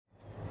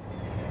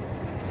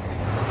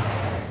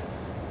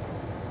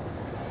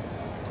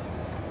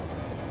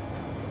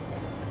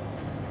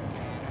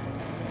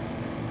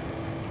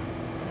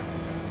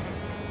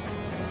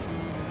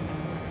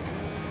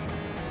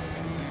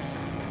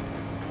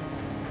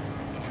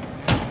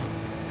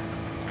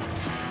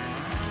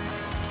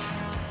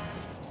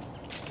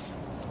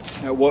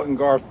That wasn't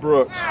Garth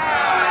Brooks.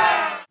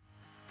 I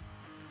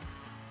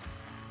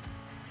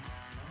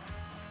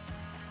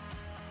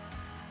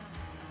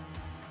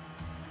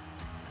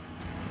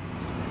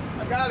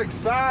got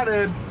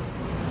excited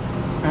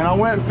and I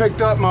went and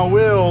picked up my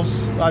wheels.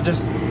 I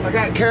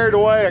got carried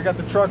away. I got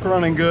the truck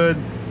running good.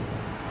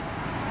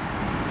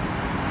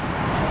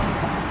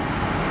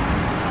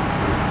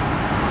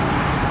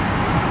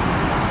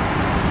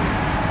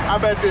 I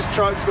bet this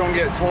truck's gonna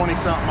get 20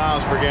 something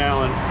miles per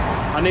gallon.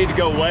 I need to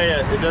go weigh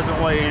it. It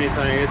doesn't weigh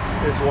anything.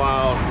 It's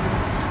wild.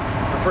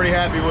 I'm pretty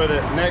happy with it.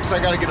 Next, I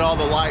got to get all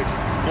the lights,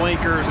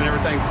 blinkers, and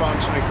everything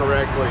functioning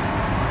correctly.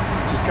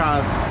 Just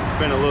kind of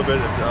been a little bit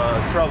of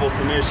a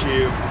troublesome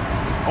issue.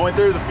 I went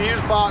through the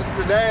fuse box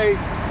today,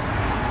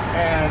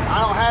 and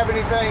I don't have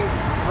anything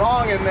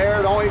wrong in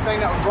there. The only thing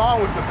that was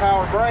wrong was the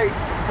power brake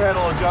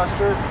pedal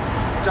adjuster,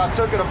 which I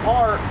took it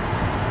apart,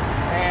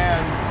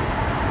 and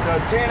the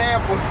 10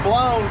 amp was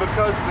blown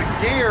because the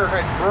gear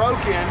had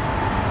broken.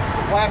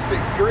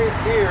 Plastic grid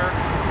gear,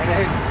 and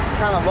it had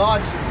kind of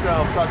lodged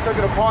itself. So I took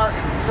it apart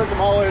and took them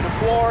all the way to the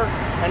floor,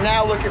 and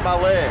now look at my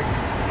legs.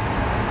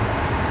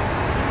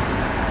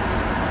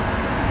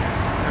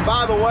 And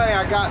by the way,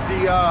 I got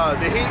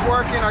the heat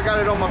working. I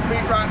got it on my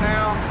feet right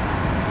now.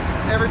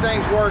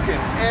 Everything's working,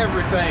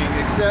 everything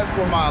except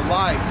for my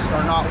lights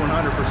are not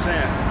 100%.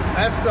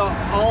 That's the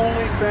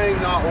only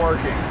thing not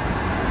working.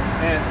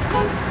 And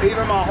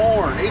even my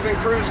horn, even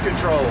cruise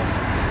control.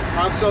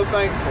 I'm so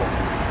thankful.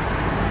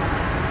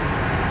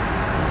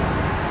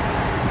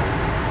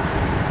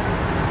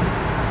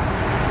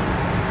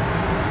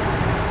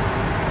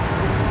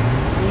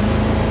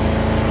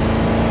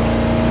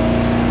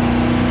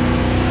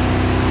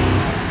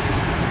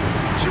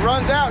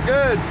 Runs out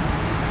good.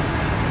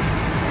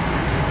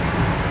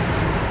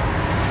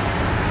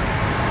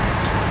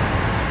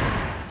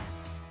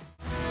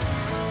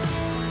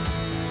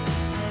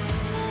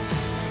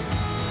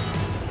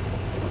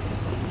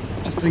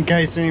 Just in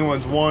case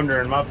anyone's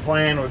wondering, my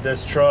plan with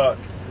this truck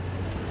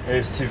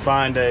is to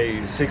find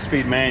a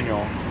 6-speed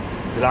manual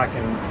that I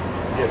can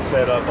get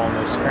set up on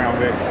this Crown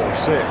Vic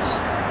 46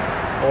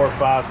 or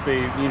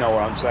 5-speed, you know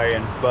what I'm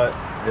saying. But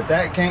if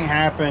that can't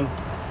happen,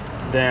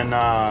 then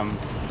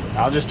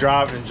I'll just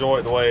drive and enjoy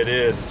it the way it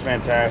is. It's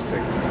fantastic.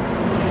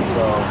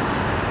 So,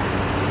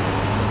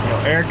 you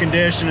know, air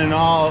conditioning and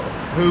all,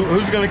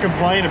 who's going to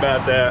complain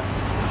about that?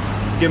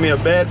 Give me a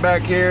bed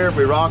back here,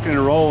 be rocking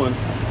and rolling.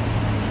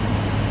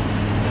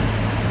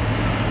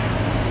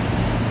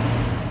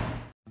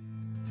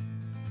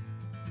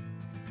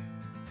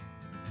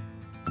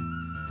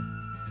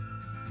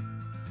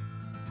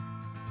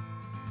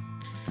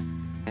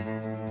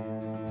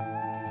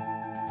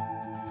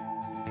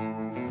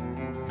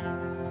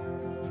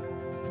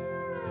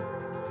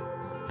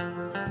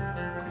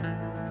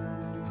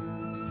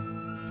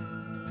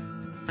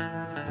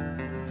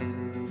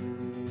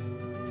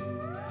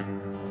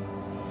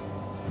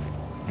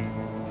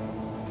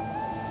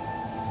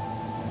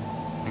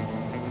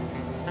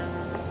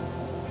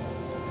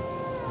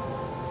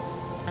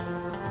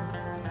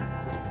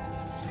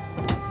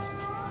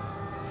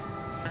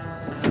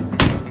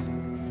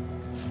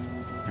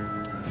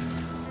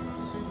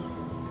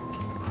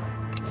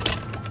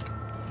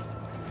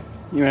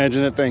 You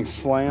imagine that thing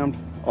slammed?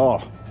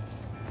 Oh,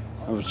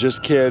 I was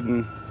just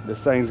kidding. This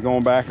thing's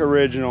going back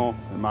original.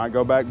 It might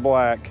go back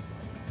black.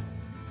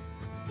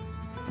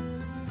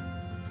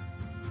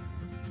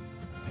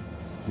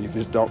 You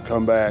just don't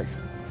come back.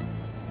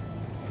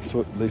 That's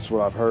what, at least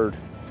what I've heard.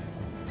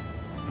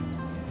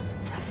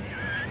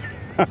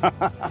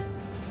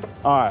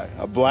 All right,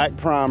 a black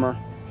primer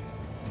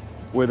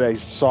with a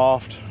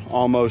soft,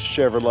 almost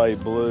Chevrolet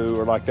blue,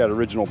 or like that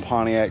original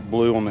Pontiac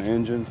blue on the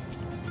engine.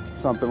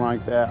 Something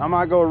like that. I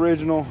might go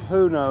original,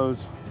 who knows?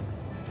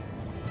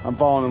 I'm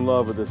falling in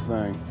love with this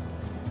thing.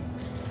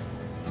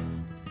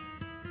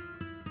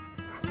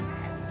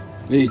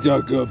 He's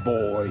a good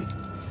boy.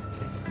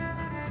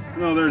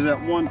 You know, there's that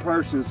one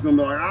person that's gonna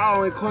be like, I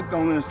only clicked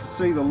on this to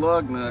see the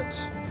lug nuts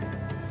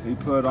he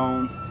put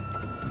on.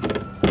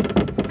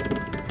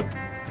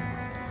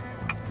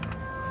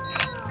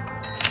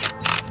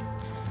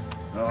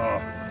 Oh.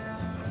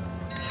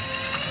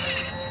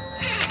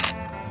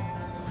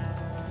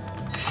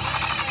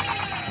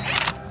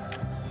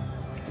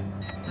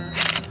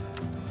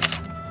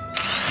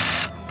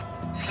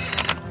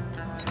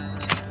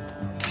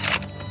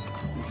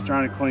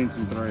 Trying to clean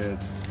some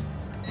threads.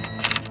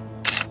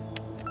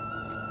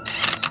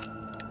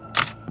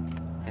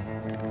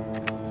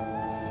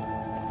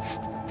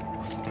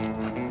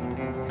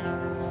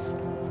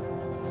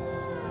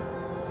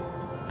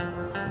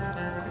 I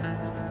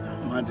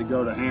might have to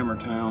go to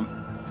Hammertown.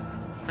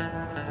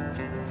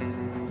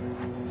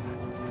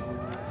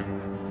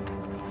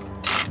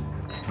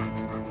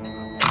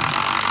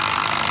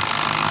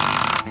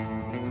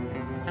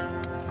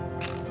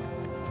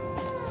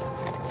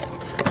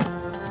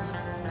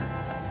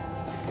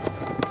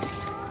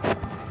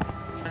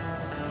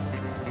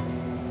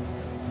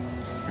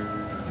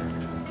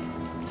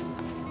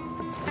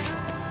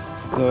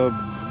 The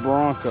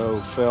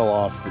Bronco fell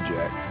off the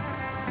jack.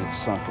 It's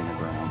sunk in the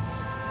ground.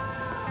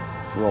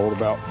 Rolled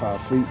about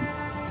 5 feet.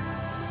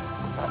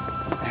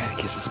 And it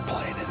gets us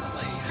playing in the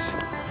leaves.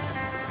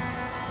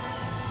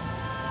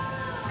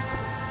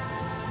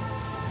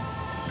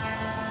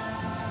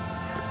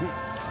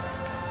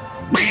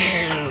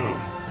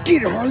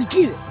 Get it, Harley,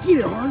 get it! Get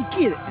it, Harley,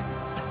 get it!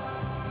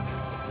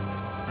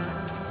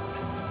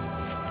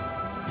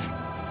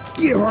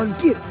 Get it, Harley,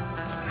 get it!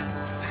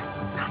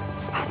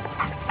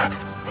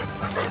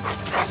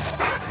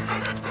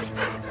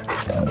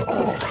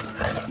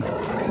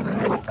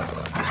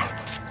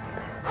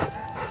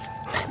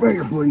 Right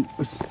here, buddy,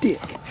 a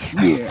stick.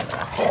 Yeah.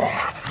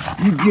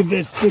 You give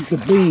that stick the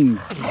beans.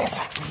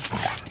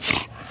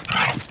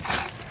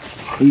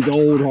 He's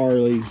old,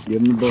 Harley.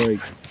 Give him a break.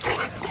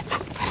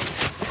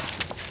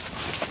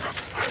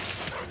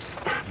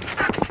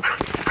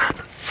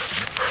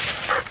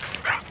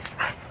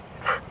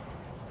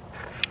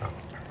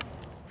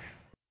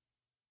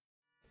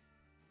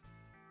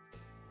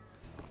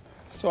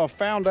 So I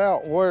found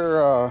out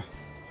where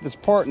this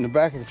part in the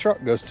back of the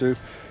truck goes to.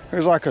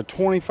 There's like a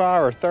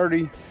 25 or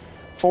 30,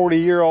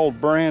 40-year-old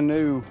brand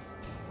new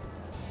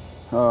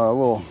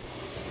little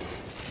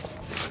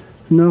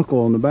knuckle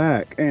on the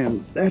back,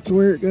 and that's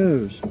where it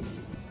goes.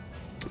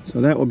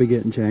 So that will be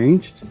getting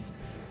changed.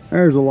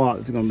 There's a lot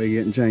that's going to be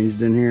getting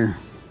changed in here.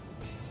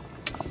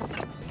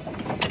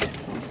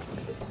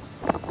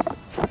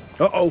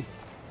 Uh-oh.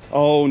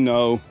 Oh,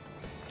 no.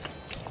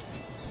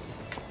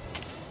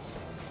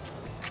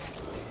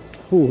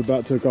 Ooh,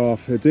 about took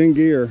off. It's in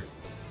gear,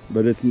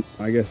 but it's,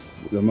 I guess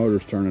the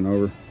motor's turning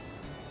over.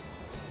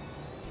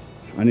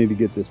 I need to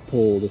get this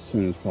pulled as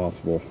soon as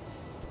possible.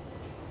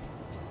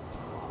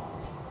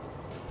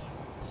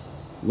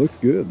 Looks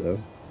good though.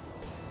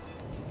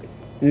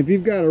 And if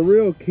you've got a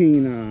real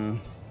keen eye,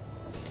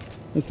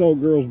 this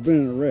old girl's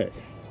been in a wreck.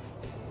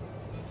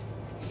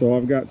 So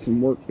I've got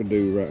some work to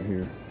do right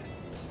here.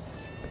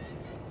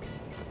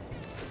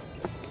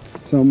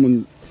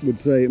 Someone would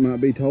say it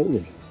might be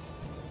totaled.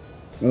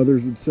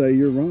 Others would say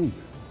you're wrong.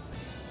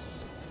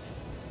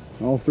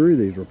 All three of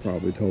these were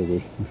probably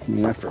totaled. I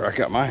mean, after I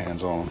got my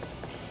hands on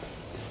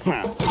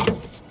them.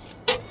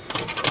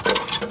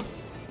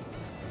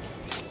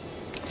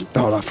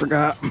 Thought I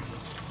forgot.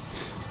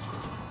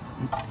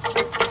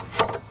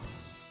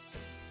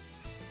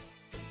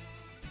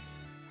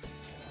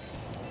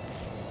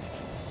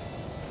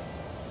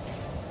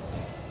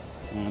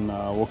 And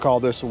we'll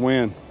call this a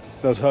win.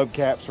 Those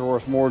hubcaps are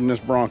worth more than this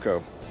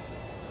Bronco.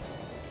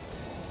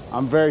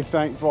 I'm very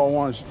thankful. I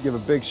want to give a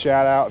big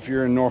shout out if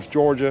you're in North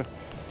Georgia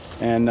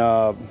and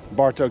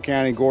Bartow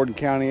County, Gordon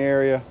County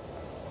area.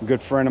 A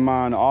good friend of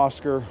mine,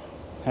 Oscar,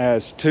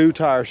 has 2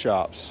 tire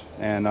shops,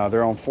 and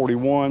they're on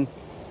 41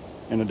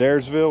 in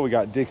Adairsville. We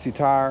got Dixie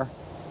Tire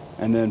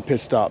and then Pit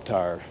Stop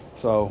Tire.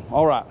 So,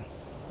 all right,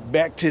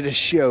 back to the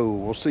show.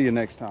 We'll see you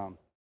next time.